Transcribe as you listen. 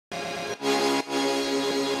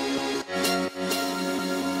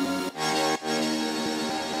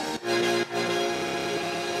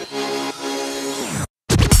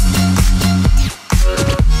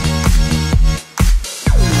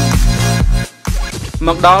ម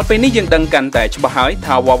កដល់ពេលនេះយើងដឹងកាន់តែច្បាស់ហើយ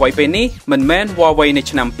ថា HUAWEI ពេលនេះមិនមែន HUAWEI នៃ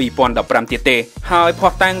ឆ្នាំ2015ទៀតទេហើយភ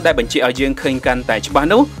ស្តុតាងដែលបញ្ជាក់ឲ្យយើងឃើញកាន់តែច្បាស់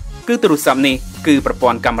នោះគឺទូរស័ព្ទនេះគឺប្រព័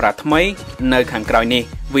ន្ធកាមេរ៉ាថ្មីនៅខាងក្រោយនេះ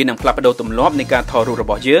វានឹងផ្លាស់ប្ដូរទម្លាប់នៃការថតរូបរ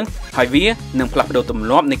បស់យើងហើយវានឹងផ្លាស់ប្ដូរទម្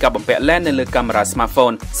លាប់នៃការបំពាក់ lens នៅលើកាមេរ៉ា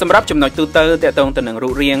smartphone សម្រាប់ចំណុចទូទៅទាក់ទងទៅនឹងរូ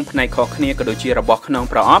បរាងផ្នែកខុសគ្នាក៏ដូចជារបស់ខ្នង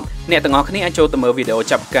ប្រអប់អ្នកទាំងអស់គ្នាអាចចូលទៅមើលវីដេអូ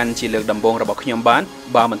ចាប់កាន់ជាលើកដំបូងរបស់ខ្ញុំបាន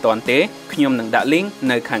បើមិនទាន់ទេខ្ញុំនឹងដាក់ link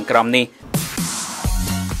នៅខាងក្រោមនេះ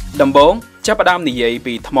ដំបូងចាប់ផ្ដើមនិយាយ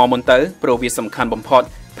ពីថ្មមុនទៅព្រោះវាសំខាន់បំផុត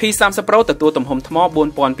P30 Pro ទទួលទំហំថ្ម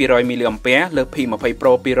 4200 mAh លើ P20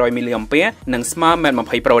 Pro 200 mAh និងស្មើ Mate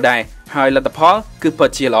 20 Pro ដែរហើយលទ្ធផលគឺពិត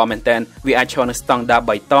ជាល្អមែនទែនវាអាចឈរនៅស្តង់ដារ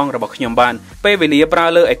បៃតងរបស់ខ្ញុំបានពេលវេលាប្រើ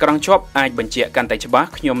លើអេក្រង់ជាប់អាចបញ្ជាក់កាន់តែច្បាស់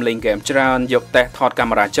ខ្ញុំលេងហ្គេមច្រើនយកតេស្តថតកា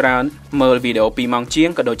មេរ៉ាច្រើនមើលវីដេអូ2ម៉ោងជាង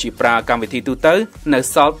ក៏ដូចជាប្រើកម្មវិធីទូទៅនៅ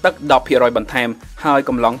សល់ទឹក 10% បន្ថែមហើយ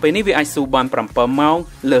កំឡុងពេលនេះវាអាចស៊ូបាន7ម៉ោង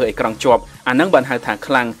លើអេក្រង់ជាប់អានឹងបានហៅថា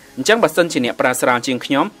ខ្លាំងអញ្ចឹងបើសិនជាអ្នកប្រើស្រាលជាង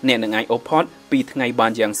ខ្ញុំអ្នកនឹងអាចអូផត2ថ្ងៃបា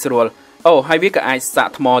នយ៉ាងស្រួលអូហើយវាក៏អាចសាក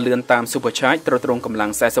ថ្មលឿនតាម Super Charge ទ្រទ្រង់កម្លាំ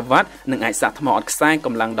ង 40W និងអាចសាកថ្មអត់ខ្សែក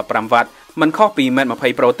ម្លាំង 15W មិនខុសពី Mate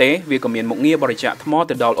 20 Pro ទេវាក៏មានមុខងារបរិច្ចាគថ្ម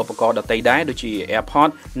ទៅដល់ឧបករណ៍ដទៃដែរដូចជា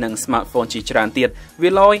AirPods និង Smartphone ជាច្រើនទៀតវា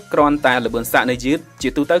លយគ្រាន់តែល្បឿនសាកនៅយឺតជា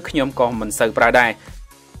ទូទៅខ្ញុំក៏មិនសូវប្រើដែរ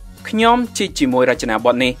ខ្ញុំជីកជាមួយរចនាប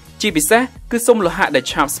ថនេះជាពិសេសគឺសុំលោហៈដែល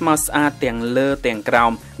ឆាប់ស្មើស្អាតទាំងលើទាំងក្រោ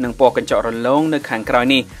មនិងពណ៌កញ្ចក់រលោងនៅខាងក្រោយ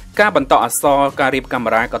នេះការបន្តអក្សរការរៀបកាមេ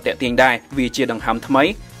រ៉ាក៏តាក់ទាញដែរវាជាដង្ហើមថ្មី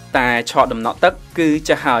តែឆក់ដំណក់ទឹកគឺ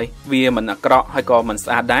ចាស់ហើយវាមិនអាក្រក់ហើយក៏មិនស្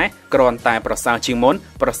អាតដែរគ្រាន់តែប្រសើរជាងមុន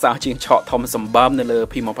ប្រសើរជាងឆក់ធំសម្បើមនៅលើ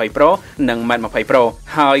P20 Pro និង Mate 20 Pro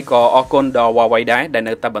ហើយក៏អរគុណដល់ HUAWEI ដែរដែល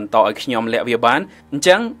នៅតែបន្តឲ្យខ្ញុំលាក់វាបានអញ្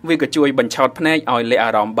ចឹងវាក៏ជួយបញ្ឆោតភ្នែកឲ្យលាក់អា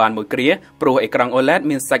រម្មណ៍បានមួយគ្រាព្រោះអេក្រង់ OLED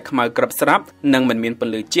មានសាច់ខ្មៅក្រឹបស្រាប់និងមិនមានព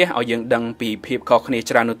ន្លឺជះឲ្យយើងដឹងពីភាពខុសគ្នា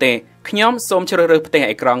ច្រើននោះទេខ្ញុំសូមជ្រើសរើសផ្ទះ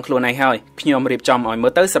អេក្រង់ខ្លួនឯងហើយខ្ញុំរៀបចំឲ្យមើ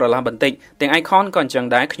លទៅស្រឡះបន្តិចទាំង icon ក៏អញ្ចឹង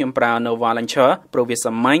ដែរខ្ញុំប្រើ Nova Launcher ព្រោះវា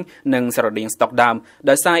សាមញ្ញនិងស្រដៀង stock ដើម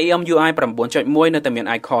ដោយសារ EMUI 9.1 នៅតែមាន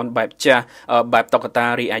icon បែបចាស់បែបតុក្កតា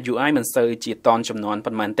រីឯ UI មិនសូវជាតនចំនួន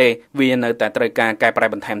ប៉ុន្មានទេវានៅតែត្រូវការកែប្រែ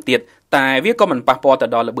បន្ថែមទៀតតែវាក៏មិនប៉ះពាល់ទៅ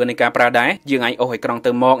ដល់ល្បឿននៃការប្រើដែរយើងអាចអូសអេក្រង់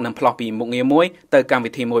ទៅមកនិងផ្លោះពីមុខងារមួយទៅកម្ម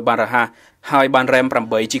វិធីមួយបានរហ័សហើយបាន RAM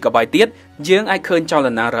 8GB ទៀតយើងអាចឃើញចល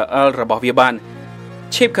នារអិលរបស់វាបាន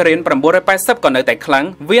Chip Kirin 980ក៏នៅតែខ្លាំង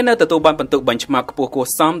វានៅទទួលបានពិន្ទុ benchmark ខ្ពស់គួរ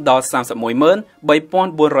សមដល់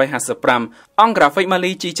 31455 អង្គ Graphic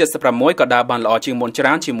Mali G76 ក៏ដើរបានល្អជាងមុនច្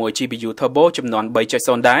រើនជាមួយ GPU Turbo ចំនួន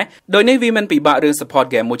 3.0 ដែរដោយនេះវាមិនពិបាករឿង support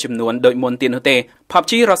game មួយចំនួនដូចមុនទៀតនោះទេ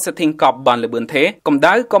PUBG រត់ setting កប់បានលឿនទេកម្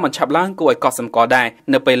ដៅក៏មិនឆាប់ឡើងគួរឲ្យកត់សម្គាល់ដែរ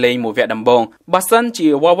នៅពេលលេងមួយវគ្គដំបូងបើសិនជា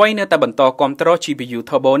HUAWEI នៅតែបន្តគាំទ្រ GPU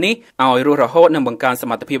Turbo នេះឲ្យរស់រហូតនិងបង្កើនស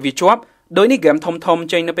មត្ថភាពវាជាប់ដោយនេះហ្គេមធំ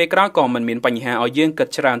ចេញនៅពេលក្រោយក៏មិនមានបញ្ហាឲ្យយើងគិត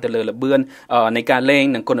ច្រើនទៅលើល្បឿននៃការលេង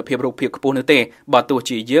និងគុណភាពរូបភាពខ្ពស់នោះទេបើទោះ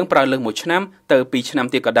ជាយើងប្រើលើស1ឆ្នាំទៅ2ឆ្នាំ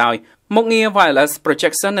ទៀតក៏ដោយមុខងារ wireless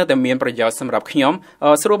projection នៅតែមានប្រយោជន៍សម្រាប់ខ្ញុំ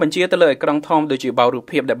ស្រួលបញ្ជាទៅលើអេក្រង់ធំដូចជាបោករូប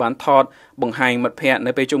ភាពដែលបានថតបង្ហាញមិត្តភ័ក្តិ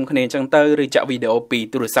នៅពេលជុំគ្នាអញ្ចឹងទៅឬចាក់វីដេអូពី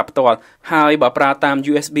ទូរស័ព្ទផ្ទាល់ហើយបើប្រើតាម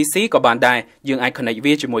USB-C ក៏បានដែរយើងអាច connect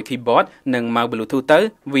វាជាមួយ keyboard និង mouse Bluetooth ទៅ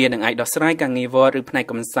វានឹងអាចដោះស្រាយការងារវត្តឬផ្នែក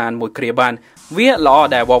កម្សាន្តមួយគ្រាបានវាល្អ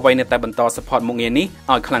ដែល HUAWEI នៅតែបន្ត support មុខងារនេះ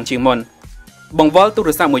ឲ្យខ្លាំងជាងមុនបង្វិលទូ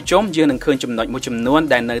រស័ព្ទមួយជុំយើងនឹងឃើញចំណុចមួយចំនួន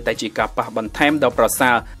ដែលនៅតែជាការប៉ះបន្ថែមដល់ប្រ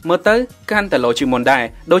សើរមើលទៅកាន់តែលោជាងមុនដែរ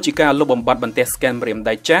ដូចជាការលុបបំបាត់បន្ទះ scan ម្រាម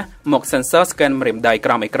ដៃចាស់មក sensor scan ម្រាមដៃក្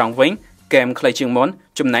រោមអេក្រង់វិញហ្គេមខ្លីជាងមុន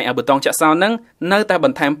ចំណែកឯប៊ូតុងចាក់សោនឹងនៅតែប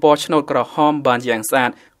ន្ថែមពណ៌ឆ្នូតក្រហមបានយ៉ាងស្អាត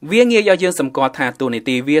វាងាយឲ្យយើងសម្គាល់ថាតួនា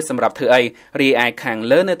ទីវាសម្រាប់ធ្វើអីរីឯខាង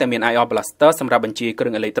លើនៅតែមាន IR blaster សម្រាប់បញ្ជាគ្រឿ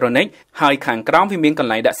ងអេឡិចត្រូនិកហើយខាងក្រោមវាមានកន្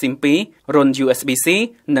លែងដាក់ SIM 2 រុន USB-C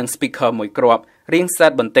និង speaker មួយគ្រាប់រៀងសែ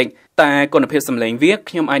តបន្តិចតែគុណភាពសំឡេងវា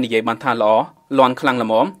ខ្ញុំអាចនិយាយបានថាល្អលាន់ខ្លាំងល្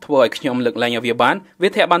មមធ្វើឲ្យខ្ញុំលើកលែងឲ្យវាបានវា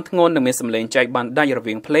ធាក់បានធ្ងន់និងមានសំឡេងចែកបានដាច់រ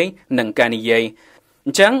វាងភ្លេងនិងការនិយាយអ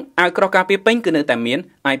ញ្ចឹងអាវក្រោះការពារពេញគឺនៅតែមាន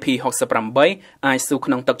IP68 អាចស៊ូ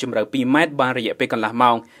ក្នុងទឹកជម្រៅ2ម៉ែត្របានរយៈពេលកន្លះ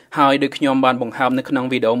ម៉ោងហើយដូចខ្ញុំបានបង្ហើបនៅក្នុង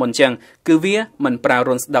វីដេអូមុនអញ្ចឹងគឺវាមិនប្រើ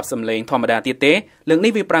រុនស្ដាប់សំឡេងធម្មតាទៀតទេលើក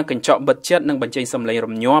នេះវាប្រើកញ្ចក់បិទជិតនិងបញ្ចេញសំឡេង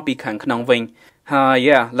រំញ័រពីខាងក្នុងវិញហើយ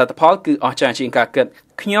លទ្ធផលគឺអស្ចារ្យជាងការគិត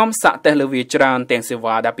ខ្ញុំសាក់តេស្តលើវាច្រើនទាំងសេ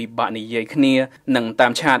វាដែលពិបាកនិយាយគ្នានិងតា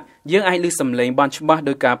មឆាតយើងអាចឮសំឡេងបានច្បាស់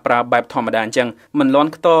ដោយការប្រើបែបធម្មតាអញ្ចឹងមិនលា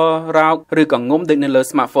ន់ខ្ទររោកឬក៏ងុំដូចនៅលើ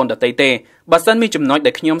smartphone ដទៃទេបើសិនមានចំណុច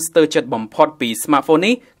ដែលខ្ញុំស្ទើរចិត្តបំផុតពី smartphone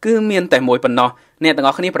នេះគឺមានតែមួយប៉ុណ្ណោះអ្នកទាំងអ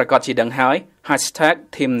ស់គ្នាប្រកាសជាដឹងហើយ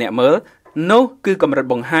 #team អ្នកមើលនោះគឺកម្រិត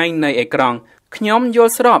បង្ហាញនៃអេក្រង់ខ្ញុំយ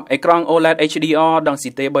ល់ស្របអេក្រង់ OLED HDR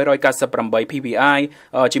Density 398 ppi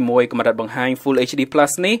ជាមួយកម្រិតបង្ហាញ Full HD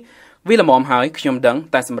Plus នេះវាល្មមហើយខ្ញុំដឹង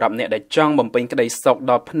តែសម្រាប់អ្នកដែលចង់បំពេញក្តីសុខ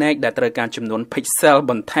ដល់ភ្នែកដែលត្រូវការចំនួន pixel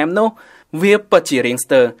បន្ថែមនោះ វាពិតជារៀងស្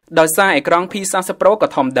ទើរដោយសារអេក្រង់ P30 Pro ក៏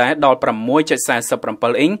ធំដែរដល់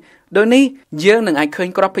 6.47 អ៊ីងដូចនេះយើងនឹងអាចឃើញ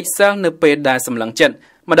ក្រប pixel នៅពេលដែលសម្លឹងចិត្ត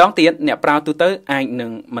ម្ដងទៀតអ្នកប្រើទូទៅអាចនឹ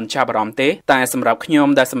ងមិនចាប់អារម្មណ៍ទេតែសម្រាប់ខ្ញុំ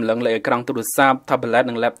ដែលសម្លឹងលើអេក្រង់ទូរស័ព្ទ tablet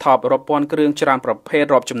និង laptop រាប់ពាន់គ្រឿងច្រើនប្រភេទ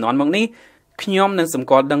រាប់ចំនួនមកនេះខ្ញុំនឹងសម្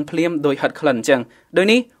គាល់ដឹងភ្លាមដោយហិតក្លិនអញ្ចឹងដូច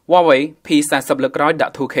នេះ HUAWEI P30 លើកក្រោយដា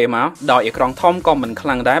ក់ 2K មកដោយអេក្រង់ធំក៏មិនខ្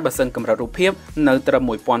លាំងដែរបើសិនកម្រិតរូបភាពនៅត្រឹម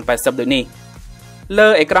 1080 ដូចនេះលើ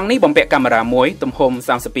អេក្រង់នេះបំពាក់កាមេរ៉ាមួយទំហំ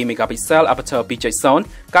 32 megapixel aperture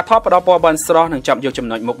 2.0 ការថតផ្ដល់ពណ៌បានស្រស់និងចាប់យកចំ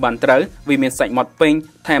ណុចមុខបានត្រូវវាមានសាច់ម៉ត់ពេញ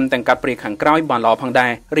ថែមទាំងកាត់ព្រាខាងក្រោយបានល្អផងដែ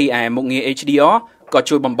ររីឯមុខងារ HDR ក៏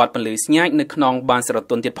ជួយបំបត្តិពន្លឺស្ញាច់នៅក្នុងបានស្រ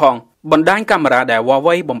ទន់ទៀតផងបណ្ដាញកាមេរ៉ាដែល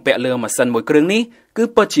HUAWEI បំពាក់លើម៉ាស៊ីនមួយគ្រឿងនេះគឺ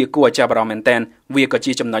ពិតជាគួរឲ្យចាប់អារម្មណ៍មែនទែនវាក៏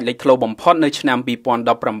ជាចំណុចលេចធ្លោបំផុតនៅឆ្នាំ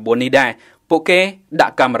 2019 នេះដែរពួកគេដា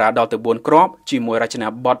ក់កាមេរ៉ាដល់ទៅ 4 គ្រាប់ជាមួយរចនា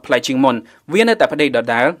បថប្លែកជាងមុនវានៅតែផ្ដេកដ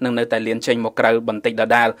ដែលនិងនៅតែលៀនចេញមកក្រៅបន្តិចដ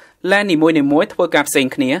ដែល lens នីមួយៗធ្វើការផ្សេង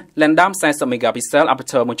គ្នា lens ដើម 40 megapixel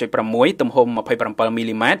aperture 1.6 ទំហំ 27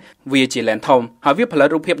 mm វាជា lens ធំហើយវាផលិត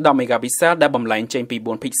រូបភាព 10 megapixel ដែលបំលែងចេញពី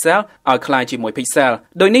 4 pixel ឲ្យคล้ายជាមួយ pixel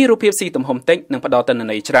ដោយនេះរូបភាពស៊ីទំហំតិចនិងផ្ដល់ទិន្ន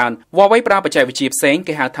ន័យច្រើន HUAWEI ប្រើបច្ចេកវិទ្យាផ្សេង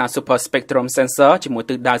គេហៅថា super spectrum sensor ជាមួយ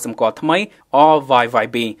ទិសដៅសម្គាល់ថ្មី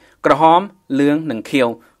RYYB ក្រហមលឿងនិងខៀវ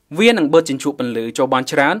វានឹងបឺតជញ្ជក់ពន្លឺចូលបាន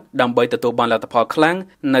ច្រើនដើម្បីទទួលបានលទ្ធផលខ្លាំង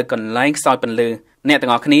នៅកន្លែងខ្សោយពន្លឺអ្នកទាំ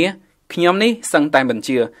ងអស់គ្នាខ្ញុំនេះសឹងតែបញ្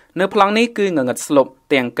ជានៅប្លង់នេះគឺងងឹតស្លុប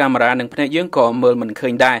ទាំងកាមេរ៉ានិងភ្នែកយើងក៏មើលមិនឃើ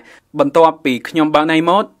ញដែរបន្ទាប់ពីខ្ញុំបើក night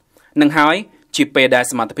mode នឹងហើយជាពេលដែល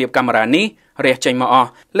សមត្ថភាពកាមេរ៉ានេះរះចេញមកអស់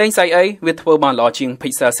លេងស្អីអីវាធ្វើបានល្អជាង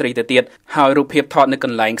pixel 3ទៅទៀតហើយរូបភាពថតនៅក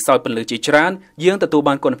ន្លែងខ្សោយពន្លឺជាច្រើនយើងទទួល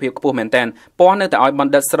បានគុណភាពខ្ពស់មែនទែនពណ៌នៅតែឲ្យប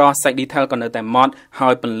ណ្ឌិតស្រស់សាច់ detail ក៏នៅតែម៉ត់ហើ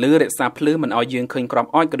យពន្លឺរក្សាភ្លឺមិនឲ្យយើងឃើញក្រប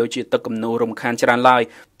អោចក៏ដូចជាទឹកគំនូររំខានច្រើនឡើយ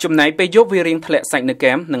ចំណែកពេលយប់វារៀងធ្លាក់សាច់នៅ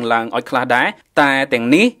គែមនឹងឡើងឲ្យខ្លះដែរតែទាំង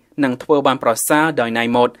នេះនឹងធ្វើបានប្រសើរដោយ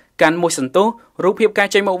night mode កាន់មួយសន្ទុះរូបភាពកាយ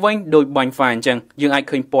ចេញមកវិញដូចបាញ់ហ្វាអញ្ចឹងយើងអាច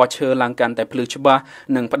ឃើញពណ៌ឈើឡើងកាន់តែភ្លឺច្បាស់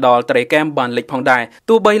និងផ្ដល់ត្រីកែមបានលេចផងដែរ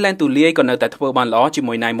ទោះបីលែនទូលាយក៏នៅតែធ្វើបានល្អជា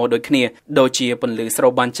មួយ night mode ដូចគ្នាដូចជាពន្លឺស្រូ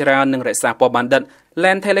បបានច្រើននិងរក្សាពណ៌បានដិត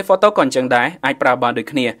lens telephoto ក៏អញ្ចឹងដែរអាចប្រើបានដូច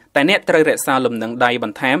គ្នាតែអ្នកត្រូវរក្សាលំនឹងដៃប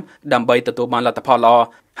ន្ថែមដើម្បីទទួលបានលទ្ធផលល្អ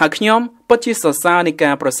ហើយខ្ញុំពិតជាសរសើរនៃកា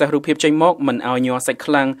រ process រូបភាពចេញមកមិនឲ្យញ័រសាច់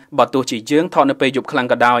ខ្លាំងបើទោះជាយើងថតនៅពេលយប់ខ្លាំង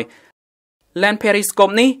ក៏ដោយ lens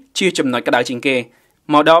periscope នេះជាចំណុចក្តៅជាងគេ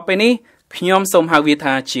មកដល់ពេលនេះខ្ញុំសូមហៅវា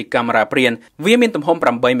ថាជាកាមេរ៉ាព្រានវាមានទំហំ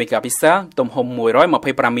 8 megapixel ទំហំ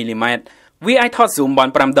 125 mm វាអាចថត zoom បាន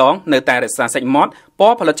 5 ដងនៅតែរក្សាសាច់ម៉ត់ព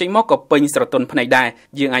ណ៌ផលិតចេញមកក៏ពេញស្រទន់ភ្នែកដែរ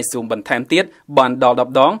យើងអាច zoom បន្ថែមទៀតបានដល់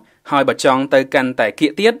 10 ដងហើយបើចង់ទៅកាន់តែគៀ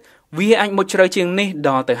កទៀតវាអាចមុជជ្រៅជាងនេះដ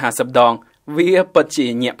ល់ទៅ 50 ដងវាពិតជា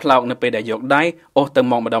ញាក់ផ្លោកនៅពេលដែលយកដៃអូសទៅ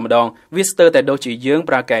មកម្ដងវាស្ទើរតែដូចជាយើង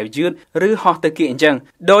ប្រើកែវយឺតឬហោះទៅគៀកអញ្ចឹង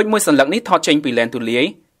ដូចមួយសន្លឹកនេះថតចេញពី lens ទូលាយ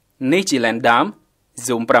នេះជា lens ដើម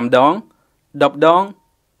zoom 5 ដង 10 ដង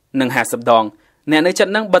និង 50 ដងអ្នកនៅចិត្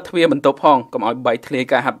តនឹងបិទទ្វារបន្ទប់ផងកុំឲ្យបែកធ្លាយ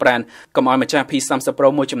ការហាត់ប្រាណកុំឲ្យម្ចាស់ P30 Pro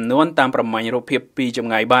មួយចំនួនតាមប្រមាញ់រូបភាពពីចម្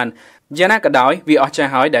ងាយបានយ៉ាងណាក៏ដោយវាអស្ចារ្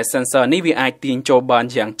យហើយដែល sensor នេះវាអាចទាញចូលបាន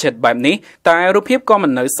យ៉ាងជិតបែបនេះតែរូបភាពក៏មិ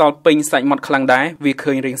ននៅសល់ពេញសាច់ម៉ត់ខ្លាំងដែរវា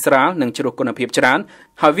ឃើញរាងស្រាលនិងជ្រុះគុណភាពច្រើន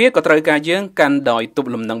ហើយវាក៏ត្រូវការយើងកាន់ដោយទប់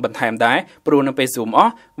លំនឹងបន្ថែមដែរព្រោះនៅពេល zoom អ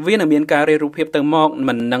ស់វានឹងមានការរេរូបភាពទៅមក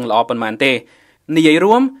មិននឹងល្អប៉ុន្មានទេនិយាយ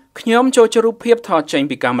រួមខ្ញុំចូលចិត្តរូបភាពថតចេញ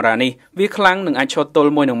ពីកាមេរ៉ានេះវាខ្លាំងនឹងអាចឆូតទ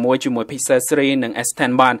ល់មួយនឹងមួយជាមួយ Pixel 3និង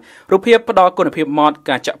S10 បានរូបភាពផ្ដល់គុណភាពម៉ត់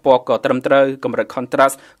ការចាក់ពណ៌ក៏ត្រឹមត្រូវកម្រិត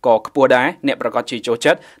contrast ក៏ខ្ពស់ដែរអ្នកប្រកាសជាចូល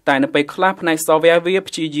ចិត្តតែនៅពេលខ្លះផ្នែក software វា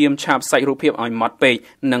ព្យាយាមឆាបសាច់រូបភាពឲ្យម៉ត់ពេក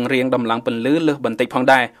និងរៀងដំឡើងពន្លឺលើសបន្តិចផង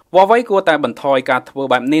ដែរ HUAWEI គួរតែបន្ថយការធ្វើ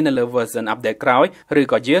បែបនេះនៅលើ version update ក្រោយឬ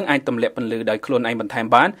ក៏យើងអាចទម្លាក់ពន្លឺដោយខ្លួនឯងបន្ថែម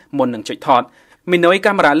បានមុននឹងចុចថតមីនុយ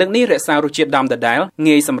កាមេរ៉ាលើកនេះរក្សារសជាតិដើមដដែល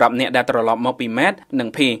ងាយសម្រាប់អ្នកដែលត្រឡប់មកពី Mac និង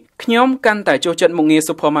P ខ្ញុំកាន់តែចូលចិត្តមុខងារ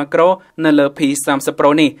Super Macro នៅលើ P30 Pro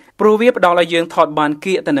នេះព្រោះវាផ្ដល់ឲ្យយើងថតបាន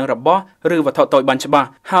គៀកទៅនឹងរបស់ឬវត្ថុតូចបានច្បាស់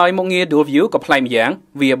ហើយមុខងារ Dual View ក៏ប្លែកម្យ៉ាង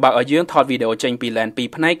វាបើកឲ្យយើងថតវីដេអូចេញពី lens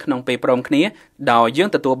 2ផ្នែកក្នុងពេលព្រមគ្នាដោយយើង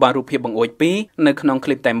ទទួលបានរូបភាពបង្អួច2នៅក្នុង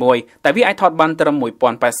clip តែមួយតែវាអាចថតបានត្រឹម 1080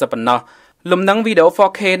 ប៉ុណ្ណោះលំនឹងវីដេអូ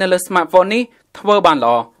 4K នៅលើ smartphone នេះធ្វើបាន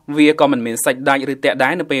ល្អវាក៏មិនមានសាច់ដាច់ឬតាក់ដែ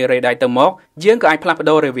រនៅពេលរេដៃទៅមកយើងក៏អាចផ្លាស់ប្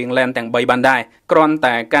ដូររវាង lens ទាំង3បានដែរគ្រាន់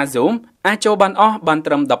តែការ zoom អាចចូលបានអស់បាន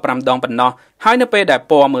ត្រឹម 15 ដងប៉ុណ្ណោះហើយនៅពេលដែល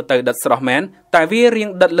ពណ៌មើលទៅដិតស្រស់មែនតែវារៀង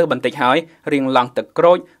ដិតលើសបន្តិចហើយរៀងឡើងទឹកក្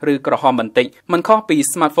រូចឬក្រហមបន្តិចមិនខុសពី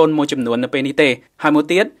smartphone មួយចំនួននៅពេលនេះទេហើយមួយ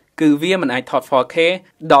ទៀតគឺវាមិនអាចថត 4K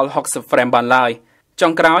ដល់ 60 frame បានឡើយចុ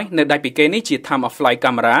ងក្រោយនៅដៃពីគេនេះជា time of flight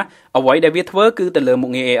camera អ្វីដែលវាធ្វើគឺទៅលើមុ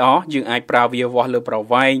ខងារ AR យើងអាចប្រើវាវាស់លើប្រ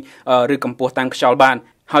វែងឬកម្ពស់តាមខ្យល់បាន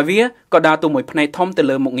ហើយវាក៏ដើរតួមួយផ្នែកធំទៅ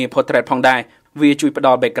លើមុខងារ portrait ផងដែរ វាជួយផ្ដ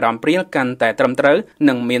ល់ background ព្រាលកាន់តែត្រឹមត្រូវ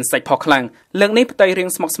និងមានសាច់ផុសខ្លាំងលើកនេះផ្ទៃរាង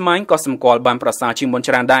ស្មុគស្មាញក៏សម្គាល់បានប្រសើរជាងមុន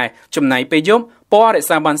ច្រើនដែរចំណែកពេលយប់ពណ៌រក្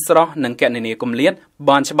សាបានស្រស់និងកណនាគម្លាត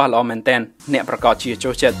បានច្បាស់ល្អមែនទែនអ្នកប្រកាសជាចូ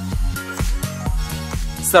លចិត្ត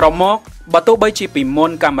សរុបមកបើទោះបីជាពីមុ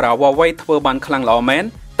នកាមេរ៉ា HUAWEI ធ្វើបានខ្លាំងល្អមែន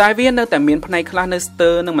តែវានៅតែមានផ្នែកខ្លះនៅស្ទើ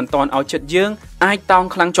រនឹងមិនទាន់ឲ្យចិត្តយើងអាចតោង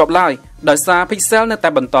ខ្លាំងជាប់ឡើយដោយសារ pixel នៅតែ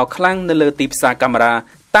បន្តខ្លាំងនៅលើទីផ្សារកាមេរ៉ា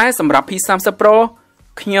តែសម្រាប់ P30 Pro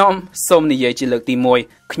ខ្ញុំសូមនិយាយជាលើកទី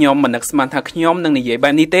1ខ្ញុំមិននឹកស្មានថាខ្ញុំនឹងនិយាយបែ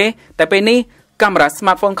បនេះទេតែពេលនេះកាមេរ៉ា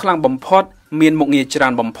smartphone ខ្លាំងបំផុតមានមុខងារច្រើ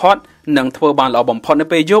នបំផុតនិងធ្វើបានល្អបំផុតនៅ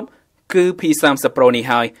ពេលយប់គឺ P30 Pro នេះ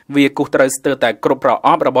ហើយវាគូសត្រូវស្ទើរតែគ្រប់ប្រអ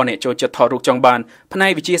ប់របស់អ្នកចូលចិត្តថតរូបចង់បានផ្នែ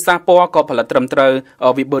កវិទ្យាសាស្ត្រពណ៌ក៏ផលិតត្រឹមត្រូវ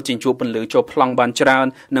វាបឺតជញ្ជូតពន្លឺចូលប្លង់បានច្រើន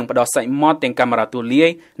និងផ្ដល់សាច់ម៉ត់ទាំងកាមេរ៉ាទូលាយ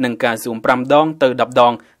និងការ zoom 5 ដងទៅ10ដ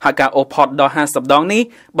ងហើយការ OPPOT ដល់50ដងនេះ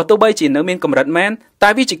បើទោះបីជានៅមានកម្រិតមែនតែ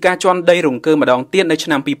វាជាការជន់ដីរង្គើម្ដងទៀតនៅឆ្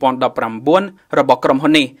នាំ2019របស់ក្រុមហ៊ុ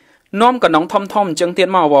ននេះនាំកណ្ដុងធំអញ្ចឹងទៀត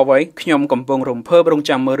មក HUAWEI ខ្ញុំកំពុងរំភើបរង់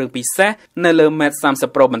ចាំមើលរឿងពិសេសនៅលើ Mate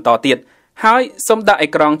 30 Pro បន្តទៀតហើយសូមដាក់អេ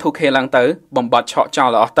ក្រង់ 2K ឡើងទៅបំបត្តិឆក់ចោ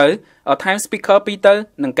លអស់ទៅថែម speaker 2ទៅ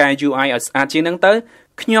និងកែ UI ឲ្យស្អាតជាងនឹងទៅ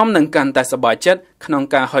ខ្ញុំនឹងកាន់តែសប្បាយចិត្តក្នុង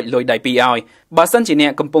ការហុចលុយដៃពីរឲ្យបើសិនជាអ្ន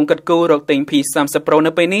កកំពុងគិតគូររកទិញ P30 Pro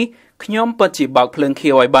នៅពេលនេះខ្ញុំពិតជាបើកភ្លើងខៀ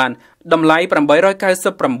វឲ្យបានតម្លៃ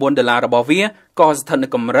$899របស់វាក៏ស្ថិតនៅ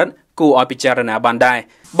កម្រិតគួរឲ្យពិចារណាបានដែរ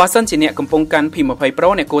បើសិនជាអ្នកកំពុងកាន់ P20 Pro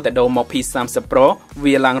អ្នកគួរតែដូរមក P30 Pro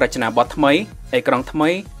វាឡើងរចនាបថថ្មីអេក្រង់ថ្មី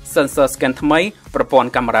sensor scan ថ្មីប្រព័ន្ធ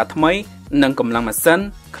កាមេរ៉ាថ្មីនិងកម្លាំងម៉ាស៊ីន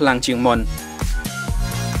ខ្លាំងជាងមុន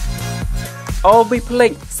វាភ្លេ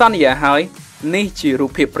ចសន្យាហើយនេះជារូ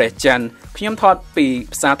បភាពព្រះច័ន្ទខ្ញុំថតពី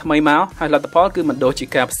ផ្សារថ្មីមកហើយលទ្ធផលគឺមិនដូចជា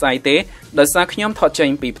ការផ្សាយទេដោយសារខ្ញុំថតចេញ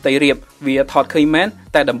ពីផ្ទៃរាបវាថតឃើញមែន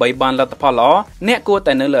តែដើម្បីបានលទ្ធផលល្អអ្នកគួរ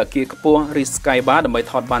តែនៅលើអគារខ្ពស់ឬ skybar ដើម្បី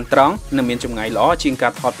ថតបានត្រង់និងមានចម្ងាយល្អជាងកា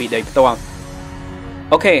រថតពីដីផ្ទាល់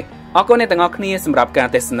អូខេអរគុណអ្នកទាំងអស់គ្នាសម្រាប់ការ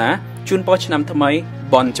ទស្សនាជូនពរឆ្នាំថ្មី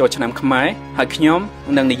បន់ចូលឆ្នាំខ្មែរហើយខ្ញុំ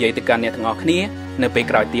នឹងនិយាយទៅកាន់អ្នកទាំងអស់គ្នានៅពេល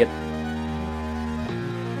ក្រោយទៀត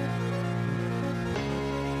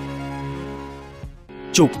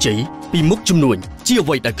ជោគជ័យពីមុខជំនួញជាអ្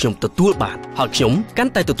វីដែលខ្ញុំទទួលបានហើយខ្ញុំកា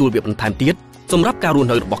ន់តែទទួលវាបន្ថែមទៀតសម្រាប់ការរស់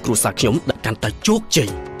នៅរបស់គ្រួសារខ្ញុំដែលកាន់តែជោគជ័យ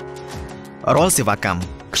រាល់សេវាកម្ម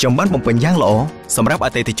ខ្ញុំបានបំពេញយ៉ាងល្អសម្រាប់អ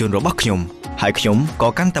តិថិជនរបស់ខ្ញុំហើយខ្ញុំក៏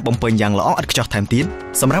កាន់តែបំពេញយ៉ាងល្អឥតខ្ចោះថែមទៀត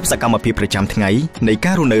សម្រាប់សកម្មភាពប្រចាំថ្ងៃនៃ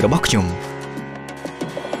ការរស់នៅរបស់ខ្ញុំ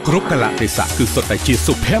គ្រប់កលៈទេសៈគឺសុទ្ធតែជា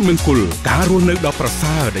សុភមង្គលការរស់នៅដ៏ប្រ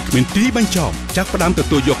សើរដែលគ្មានទីបញ្ចប់ចាប់ផ្ដើមទ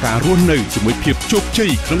ទួលយកការរស់នៅជាមួយភាពជោគជ័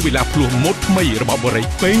យក្នុងវេលាភ្លោះមុតថ្មីរបស់បរិយ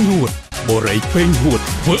ពេញហួតធ្វើឲ្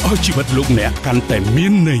យជីវិតលោកអ្នកកាន់តែមា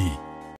នន័យ